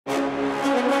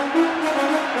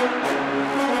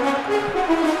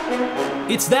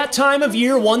It's that time of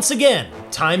year once again.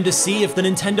 Time to see if the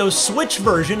Nintendo Switch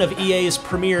version of EA's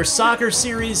Premier Soccer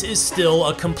series is still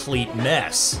a complete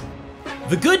mess.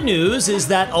 The good news is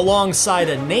that alongside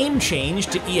a name change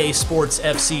to EA Sports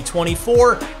FC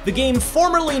 24, the game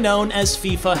formerly known as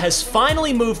FIFA has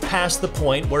finally moved past the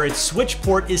point where its Switch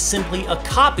port is simply a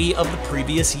copy of the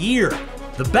previous year.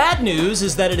 The bad news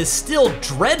is that it is still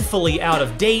dreadfully out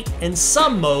of date and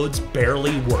some modes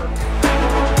barely work.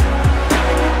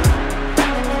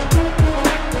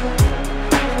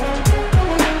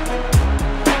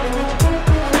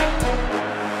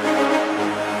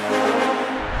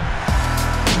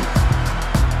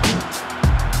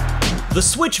 The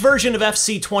Switch version of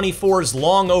FC 24's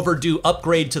long overdue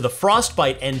upgrade to the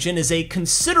Frostbite engine is a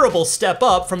considerable step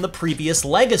up from the previous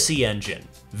legacy engine.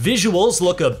 Visuals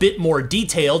look a bit more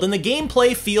detailed and the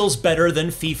gameplay feels better than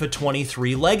FIFA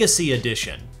 23 Legacy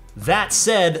Edition. That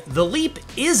said, the leap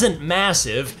isn't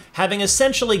massive, having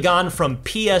essentially gone from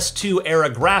PS2 era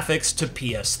graphics to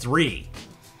PS3.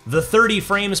 The 30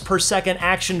 frames per second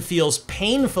action feels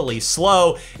painfully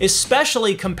slow,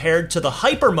 especially compared to the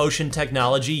HyperMotion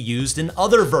technology used in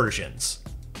other versions.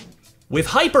 With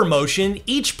HyperMotion,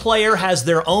 each player has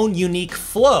their own unique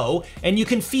flow, and you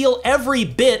can feel every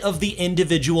bit of the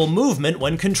individual movement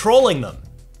when controlling them.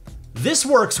 This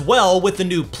works well with the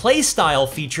new playstyle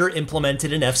feature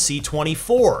implemented in FC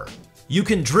 24. You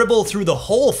can dribble through the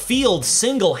whole field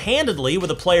single-handedly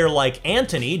with a player like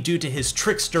Anthony due to his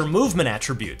trickster movement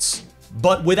attributes.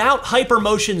 But without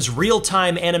HyperMotion's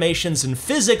real-time animations and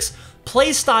physics,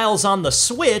 playstyles on the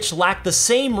Switch lack the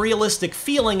same realistic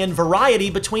feeling and variety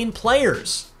between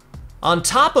players. On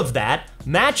top of that,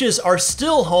 matches are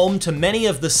still home to many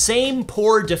of the same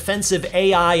poor defensive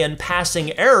AI and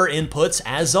passing error inputs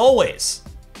as always.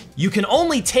 You can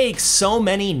only take so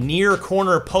many near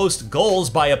corner post goals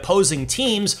by opposing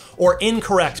teams or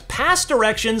incorrect pass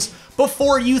directions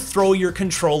before you throw your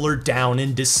controller down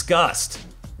in disgust.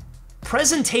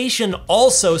 Presentation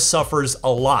also suffers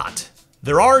a lot.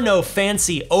 There are no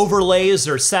fancy overlays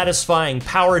or satisfying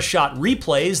power shot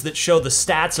replays that show the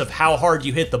stats of how hard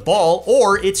you hit the ball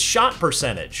or its shot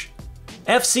percentage.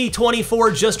 FC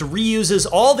 24 just reuses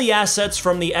all the assets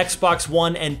from the Xbox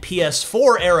One and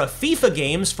PS4 era FIFA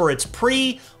games for its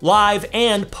pre, live,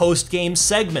 and post-game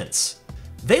segments.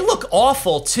 They look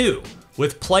awful too,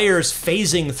 with players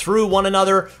phasing through one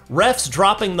another, refs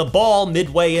dropping the ball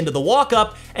midway into the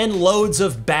walk-up, and loads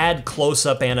of bad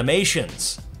close-up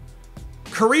animations.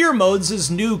 Career Modes'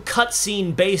 new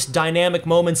cutscene-based dynamic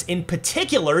moments in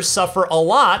particular suffer a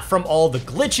lot from all the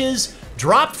glitches,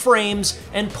 dropped frames,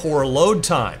 and poor load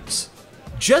times.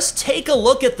 Just take a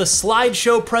look at the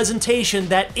slideshow presentation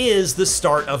that is the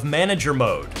start of Manager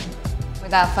Mode.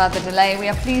 Without further delay, we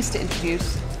are pleased to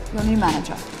introduce your new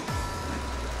manager.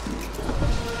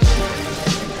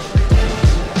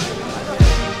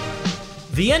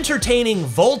 The entertaining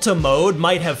Volta mode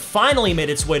might have finally made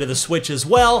its way to the Switch as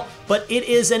well, but it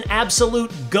is an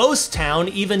absolute ghost town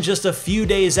even just a few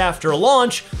days after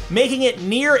launch, making it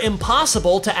near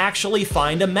impossible to actually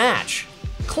find a match.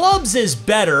 Clubs is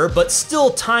better, but still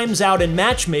times out in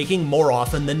matchmaking more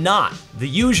often than not. The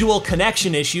usual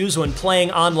connection issues when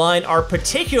playing online are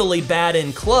particularly bad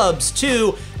in Clubs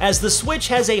too, as the Switch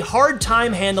has a hard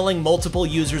time handling multiple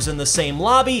users in the same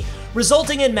lobby,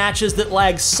 resulting in matches that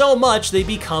lag so much they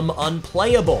become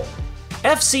unplayable.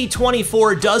 FC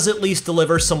 24 does at least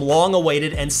deliver some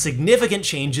long-awaited and significant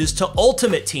changes to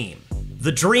Ultimate Team.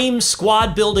 The Dream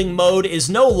squad building mode is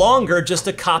no longer just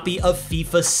a copy of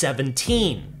FIFA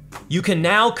 17. You can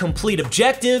now complete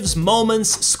objectives,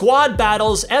 moments, squad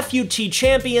battles, FUT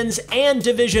champions, and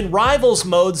division rivals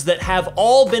modes that have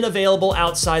all been available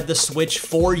outside the Switch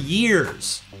for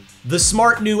years. The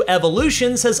smart new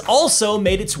Evolutions has also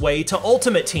made its way to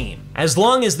Ultimate Team. As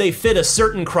long as they fit a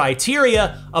certain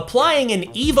criteria, applying an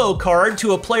Evo card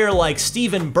to a player like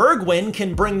Steven Bergwijn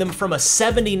can bring them from a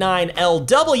 79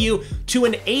 LW to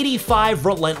an 85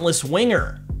 Relentless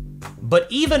Winger. But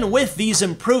even with these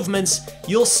improvements,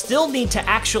 you'll still need to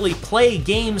actually play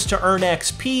games to earn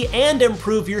XP and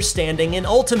improve your standing in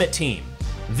Ultimate Team.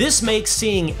 This makes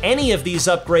seeing any of these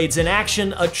upgrades in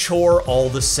action a chore all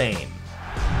the same.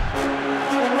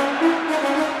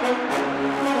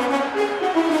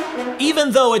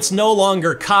 Even though it's no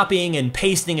longer copying and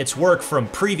pasting its work from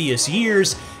previous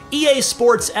years, EA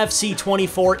Sports FC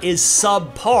 24 is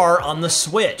subpar on the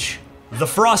Switch. The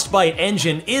Frostbite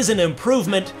engine is an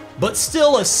improvement, but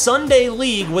still a Sunday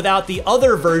league without the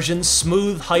other version's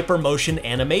smooth HyperMotion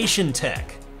animation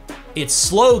tech. Its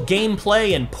slow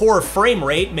gameplay and poor frame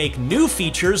rate make new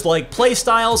features like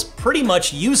playstyles pretty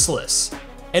much useless.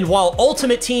 And while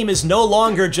Ultimate Team is no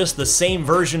longer just the same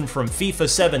version from FIFA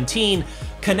 17,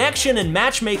 connection and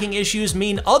matchmaking issues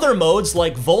mean other modes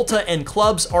like Volta and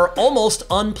Clubs are almost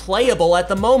unplayable at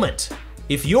the moment.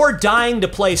 If you're dying to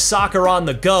play soccer on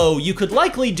the go, you could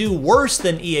likely do worse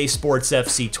than EA Sports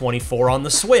FC 24 on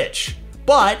the Switch.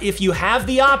 But if you have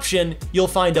the option, you'll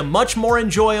find a much more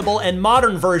enjoyable and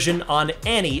modern version on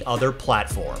any other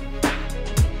platform.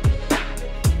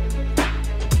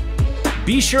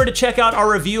 Be sure to check out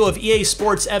our review of EA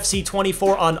Sports FC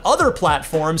 24 on other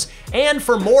platforms, and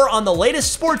for more on the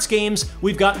latest sports games,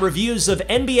 we've got reviews of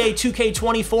NBA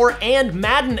 2K24 and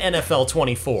Madden NFL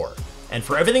 24. And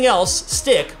for everything else,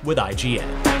 stick with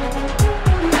IGN.